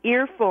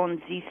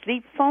earphones, these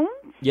sleep phones.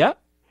 Yeah.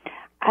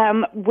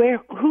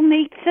 Who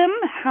makes them?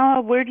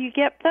 Where do you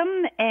get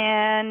them?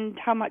 And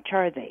how much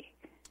are they?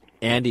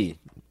 Andy.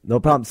 No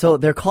problem. So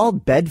they're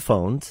called bed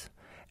phones,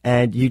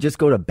 and you just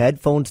go to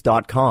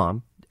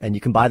bedphones.com. And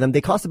you can buy them.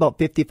 They cost about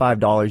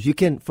 $55. You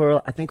can,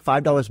 for I think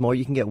 $5 more,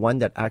 you can get one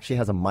that actually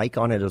has a mic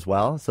on it as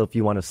well. So if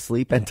you want to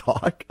sleep and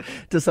talk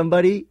to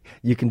somebody,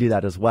 you can do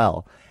that as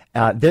well.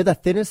 They're the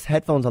thinnest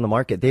headphones on the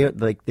market.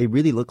 They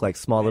really look like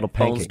small little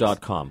pancakes.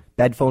 Bedphones.com.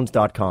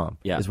 Bedphones.com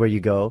is where you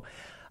go.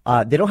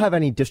 They don't have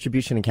any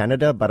distribution in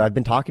Canada, but I've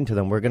been talking to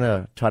them. We're going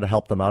to try to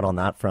help them out on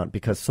that front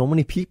because so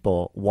many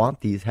people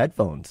want these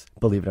headphones,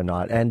 believe it or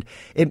not. And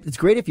it's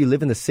great if you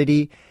live in the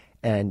city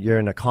and you're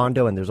in a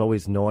condo and there's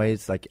always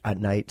noise like at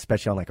night,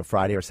 especially on like a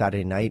Friday or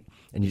Saturday night,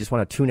 and you just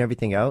want to tune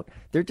everything out.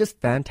 They're just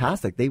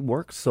fantastic. They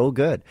work so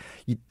good.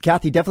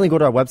 Kathy, definitely go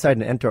to our website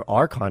and enter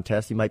our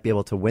contest. You might be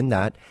able to win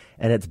that.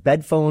 And it's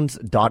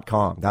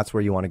bedphones.com. That's where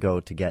you want to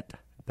go to get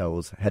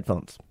those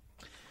headphones.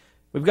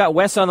 We've got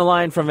Wes on the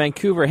line from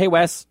Vancouver. Hey,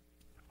 Wes.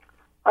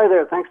 Hi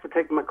there. Thanks for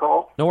taking my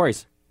call. No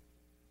worries.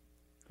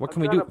 What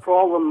can we do? I've got a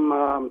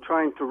problem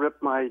trying to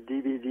rip my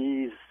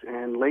DVDs,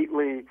 and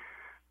lately,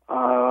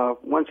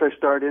 once I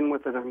start in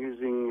with it, I'm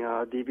using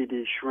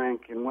DVD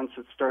shrink, and once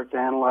it starts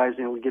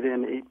analyzing, we get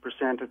in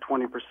 8% or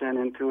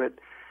 20% into it,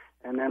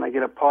 and then I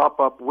get a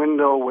pop-up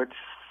window which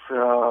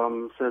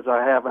says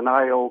I have an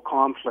I/O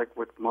conflict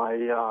with my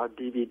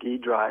DVD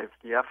drive,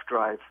 the F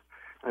drive.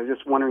 I was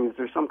just wondering, is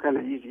there some kind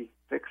of easy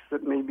fix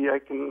that maybe I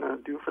can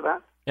do for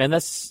that? And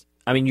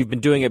you've been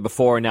doing it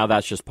before, and now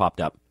that's just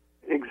popped up.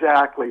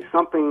 Exactly.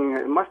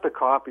 It must have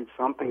copied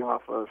something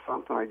off of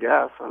something, I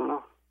guess. I don't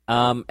know.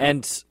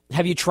 And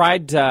have you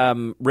tried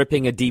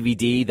ripping a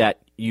DVD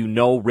that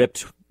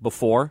ripped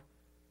before?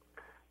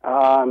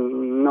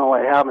 No,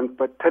 I haven't.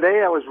 But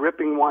today I was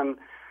ripping one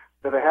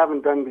that I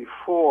haven't done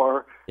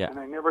before, and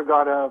I never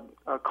got a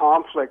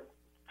conflict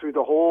through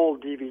the whole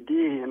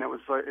DVD, and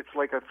it's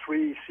like a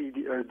 3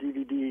 CD or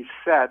DVD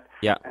set.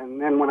 Yeah.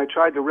 And then when I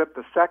tried to rip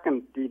the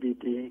second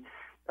DVD,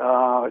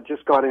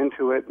 just got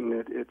into it, and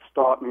it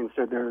stopped me and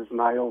said there's an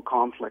I/O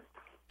conflict.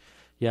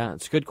 Yeah,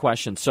 it's a good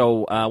question.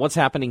 So what's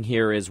happening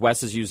here is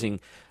Wes is using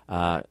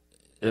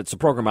it's a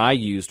program I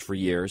used for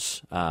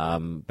years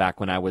back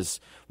when I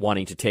was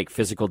wanting to take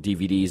physical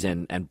DVDs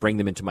and bring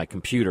them into my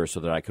computer so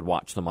that I could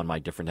watch them on my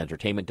different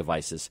entertainment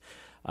devices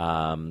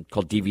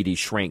called DVD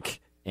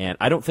Shrink. And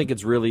I don't think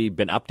it's really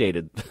been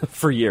updated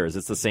for years.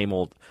 It's the same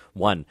old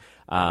one.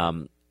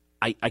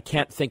 I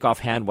can't think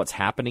offhand what's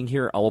happening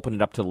here. I'll open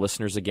it up to the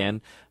listeners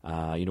again.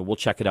 We'll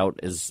check it out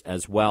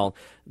as well.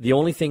 The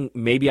only thing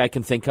maybe I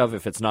can think of,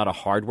 if it's not a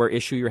hardware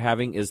issue you're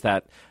having, is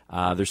that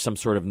there's some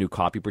sort of new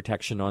copy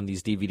protection on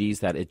these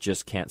DVDs that it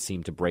just can't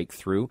seem to break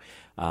through.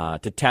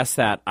 To test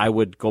that, I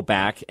would go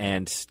back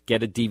and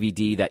get a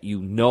DVD that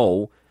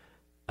you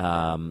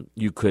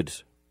could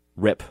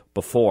rip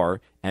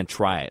before and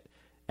try it.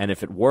 And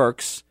if it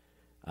works,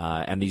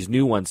 and these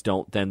new ones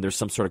don't, then there's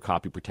some sort of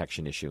copy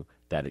protection issue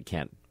that it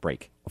can't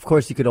break. Of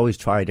course, you could always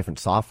try a different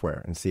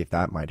software and see if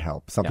that might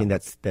help. Something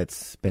that's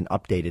been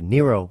updated.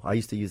 Nero, I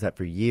used to use that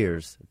for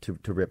years to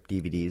rip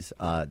DVDs.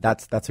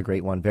 That's a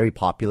great one. Very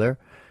popular.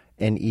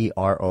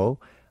 Nero.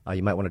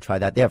 You might want to try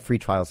that. They have free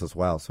trials as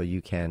well, so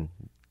you can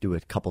do a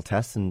couple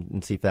tests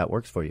and see if that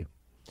works for you.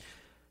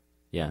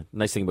 Yeah,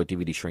 nice thing about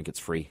DVD Shrink, it's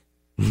free.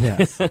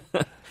 Yes.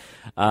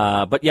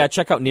 But yeah,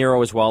 check out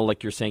Nero as well.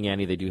 Like you're saying,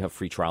 Annie, they do have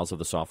free trials of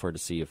the software to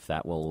see if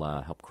that will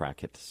help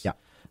crack it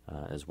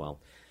as well.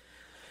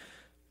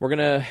 We're going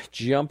to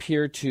jump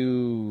here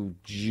to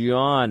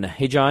John.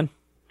 Hey, John.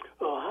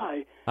 Oh,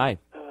 hi. Hi.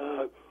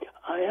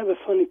 I have a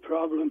funny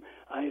problem.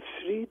 I have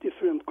 3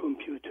 different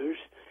computers,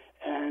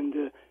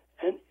 and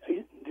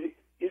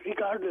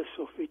regardless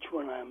of which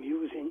one I'm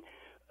using,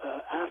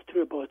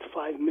 after about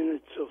 5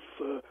 minutes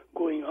of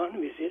going on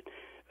with it,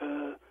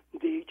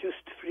 they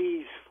just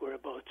freeze for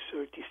about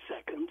 30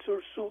 seconds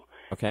or so,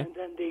 and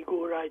then they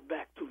go right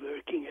back to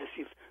working as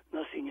if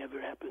nothing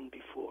ever happened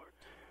before.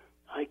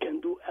 I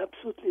can do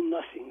absolutely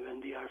nothing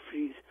when they are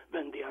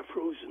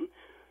frozen,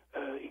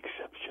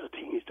 except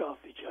shutting it off,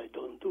 which I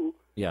don't do.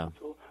 Yeah.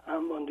 So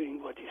I'm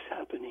wondering what is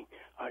happening.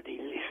 Are they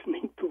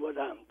listening to what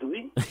I'm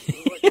doing?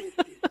 What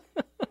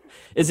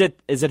is this?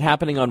 Is it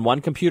happening on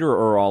one computer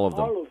or all of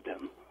them?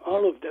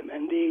 All of them,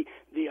 and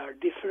they are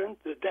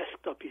different. The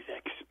desktop is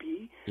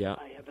XP. Yeah.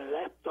 I have a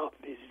laptop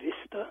with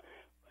Vista,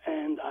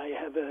 and I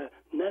have a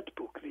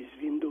netbook with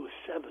Windows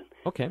 7.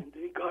 Okay. And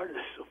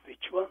regardless of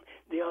which one,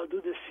 they all do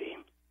the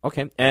same.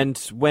 Okay. And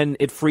when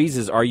it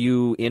freezes, are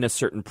you in a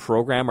certain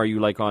program? Are you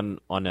like on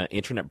an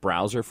internet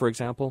browser, for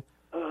example?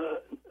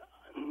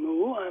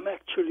 No, I'm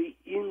actually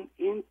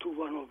into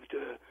one of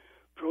the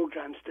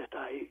programs that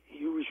I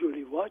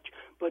usually watch,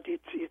 but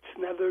it's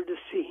never the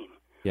same.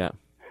 Yeah.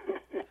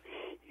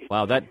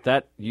 Wow,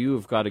 that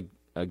you've got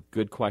a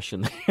good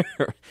question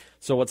there.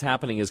 So what's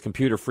happening is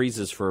computer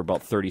freezes for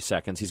about 30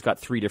 seconds. He's got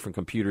 3 different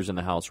computers in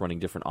the house running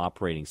different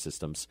operating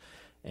systems,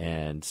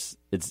 and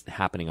it's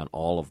happening on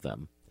all of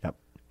them. Yep.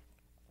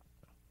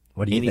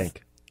 What do you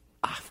think?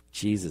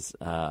 Jesus.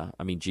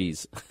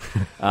 Geez.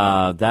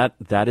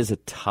 That is a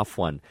tough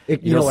one.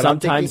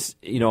 Sometimes,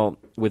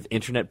 with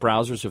internet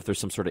browsers, if there's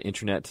some sort of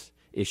internet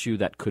issue,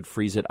 that could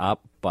freeze it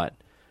up, but...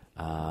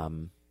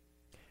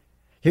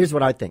 Here's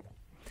what I think.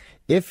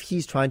 If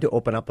he's trying to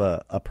open up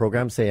a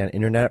program, say an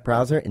internet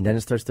browser, and then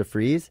it starts to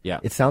freeze,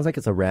 it sounds like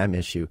it's a RAM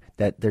issue,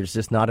 that there's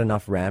just not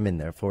enough RAM in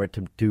there for it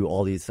to do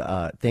all these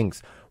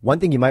things. One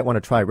thing you might want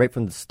to try right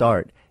from the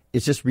start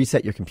is just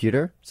reset your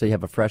computer so you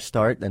have a fresh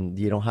start and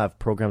you don't have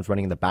programs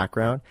running in the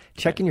background.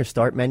 Check in your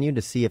start menu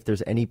to see if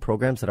there's any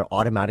programs that are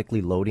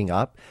automatically loading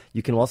up.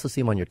 You can also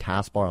see them on your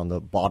taskbar on the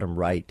bottom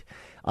right.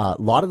 A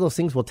lot of those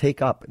things will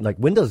take up, like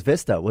Windows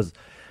Vista was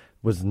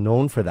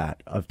known for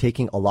that, of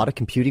taking a lot of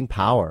computing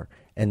power.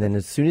 And then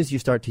as soon as you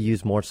start to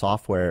use more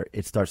software,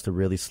 it starts to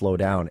really slow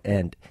down.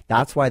 And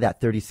that's why that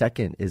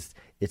 30-second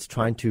it's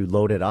trying to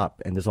load it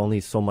up. And there's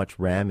only so much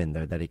RAM in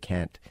there that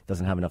it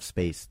doesn't have enough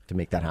space to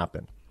make that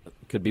happen.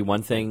 Could be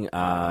one thing.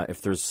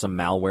 If there's some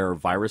malware or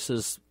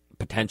viruses,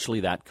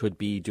 potentially that could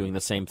be doing the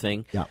same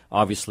thing. Yeah.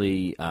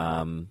 Obviously,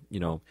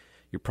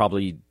 you're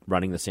probably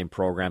running the same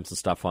programs and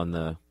stuff on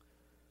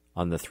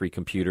the 3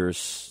 computers.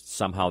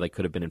 Somehow they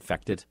could have been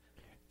infected.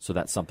 So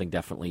that's something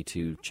definitely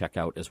to check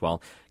out as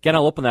well. Again,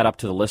 I'll open that up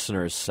to the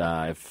listeners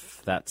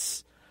if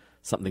that's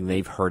something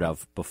they've heard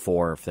of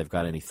before, if they've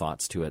got any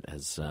thoughts to it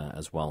as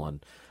well.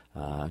 And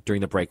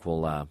during the break,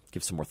 we'll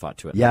give some more thought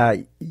to it. Yeah,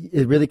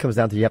 it really comes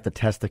down to you have to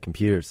test the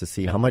computers to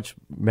see how much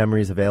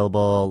memory is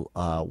available,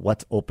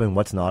 what's open,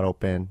 what's not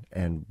open,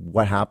 and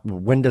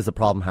when does the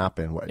problem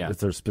happen? Is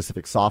there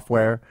specific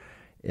software?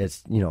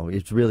 It's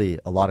really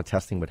a lot of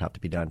testing would have to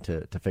be done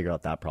to figure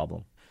out that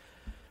problem.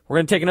 We're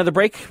going to take another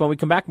break. When we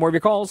come back, more of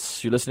your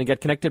calls. You're listening to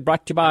Get Connected,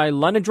 brought to you by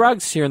London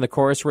Drugs here in the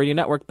Chorus Radio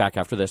Network. Back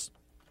after this.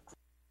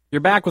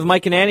 You're back with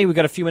Mike and Annie. We've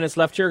got a few minutes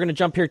left here. We're going to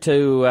jump here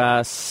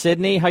to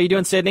Sydney. How you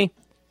doing, Sydney?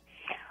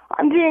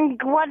 I'm doing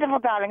wonderful,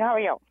 darling. How are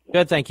you?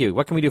 Good, thank you.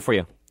 What can we do for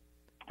you?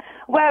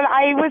 Well,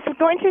 I was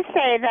going to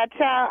say that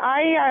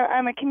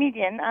I'm a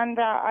comedian, and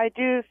I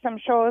do some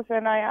shows,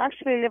 and I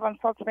actually live on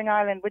Salt Spring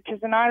Island, which is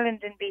an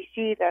island in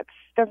BC that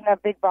doesn't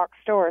have big box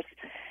stores,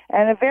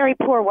 and a very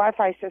poor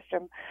Wi-Fi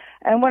system.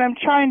 And what I'm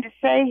trying to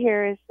say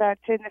here is that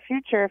in the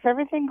future, if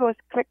everything goes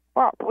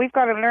click-bop, we've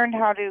got to learn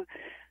how to,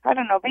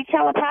 be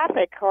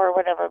telepathic or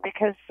whatever,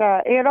 because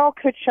it all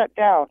could shut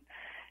down.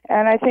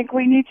 And I think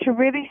we need to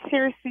really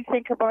seriously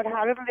think about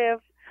how to live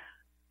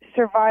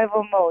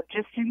survival mode,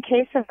 just in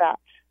case of that.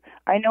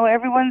 I know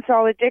everyone's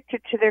all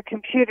addicted to their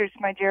computers,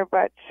 my dear,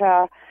 but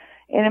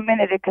in a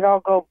minute it could all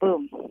go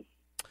boom.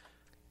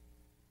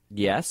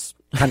 Yes.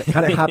 Kind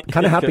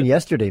of happened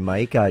yesterday,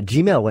 Mike.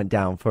 Gmail went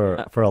down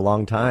for a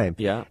long time.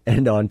 Yeah.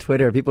 And on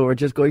Twitter, people were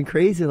just going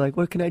crazy, like,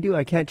 what can I do?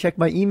 I can't check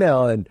my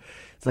email. And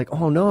it's like,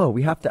 oh, no,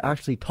 we have to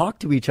actually talk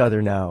to each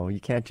other now. You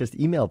can't just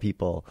email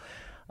people.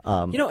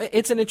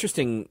 It's an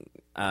interesting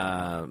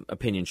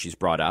opinion she's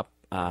brought up.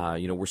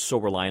 We're so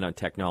reliant on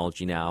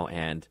technology now,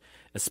 and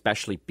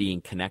especially being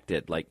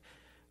connected. Like,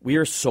 we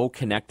are so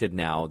connected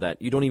now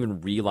that you don't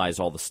even realize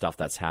all the stuff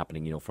that's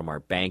happening, from our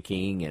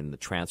banking and the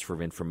transfer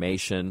of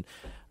information,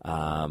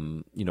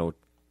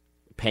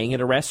 paying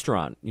at a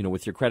restaurant,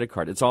 with your credit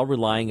card. It's all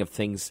relying of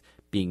things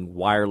being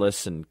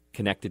wireless and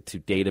connected to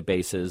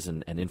databases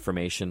and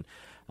information.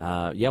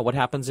 What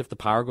happens if the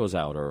power goes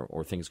out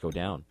or things go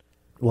down?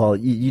 Well,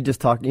 you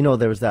just talked,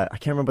 there was that, I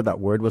can't remember what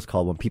that word was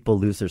called, when people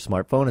lose their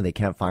smartphone and they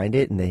can't find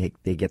it and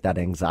they get that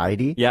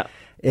anxiety. Yeah.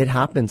 It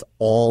happens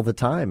all the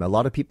time. A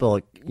lot of people,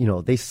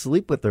 they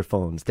sleep with their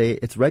phones.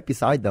 It's right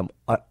beside them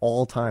at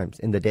all times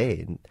in the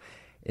day.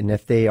 And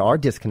if they are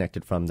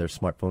disconnected from their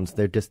smartphones,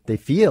 they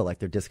feel like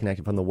they're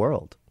disconnected from the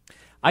world.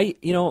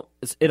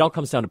 It all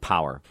comes down to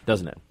power,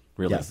 doesn't it?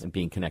 Really, yes. And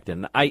being connected.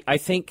 And I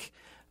think,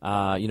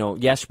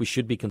 yes, we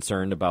should be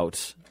concerned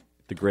about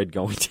the grid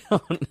going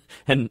down,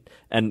 and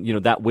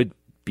that would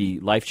be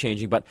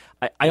life-changing. But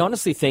I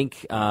honestly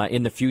think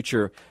in the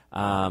future,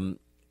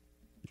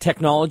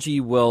 technology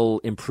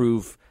will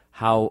improve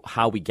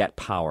how we get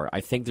power.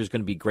 I think there's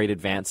going to be great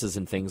advances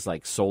in things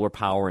like solar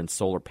power and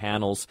solar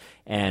panels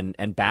and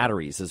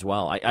batteries as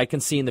well. I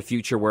can see in the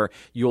future where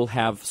you'll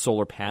have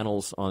solar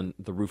panels on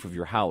the roof of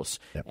your house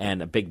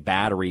and a big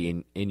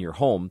battery in your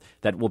home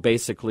that will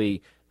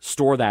basically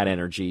store that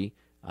energy,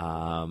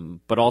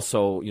 but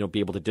also be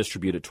able to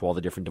distribute it to all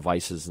the different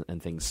devices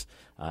and things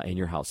in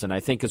your house. And I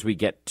think as we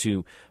get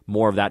to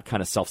more of that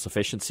kind of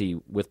self-sufficiency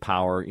with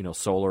power,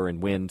 solar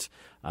and wind,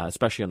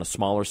 especially on a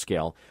smaller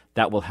scale,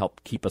 that will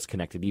help keep us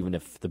connected even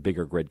if the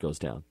bigger grid goes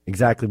down.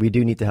 Exactly. We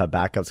do need to have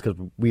backups because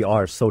we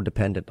are so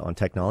dependent on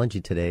technology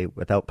today.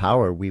 Without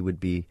power, we would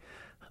be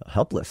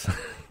helpless.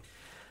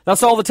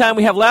 That's all the time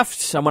we have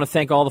left. I want to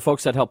thank all the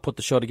folks that helped put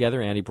the show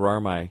together. Andy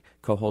Barrar, my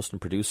co-host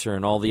and producer,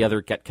 and all the other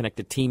Get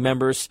Connected team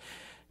members.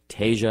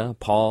 Tasia,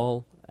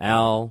 Paul,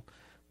 Al,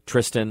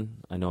 Tristan.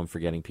 I know I'm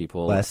forgetting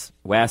people.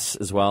 Wes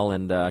as well,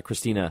 and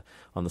Christina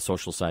on the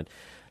social side.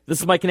 This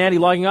is Mike and Andy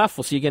logging off.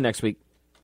 We'll see you again next week.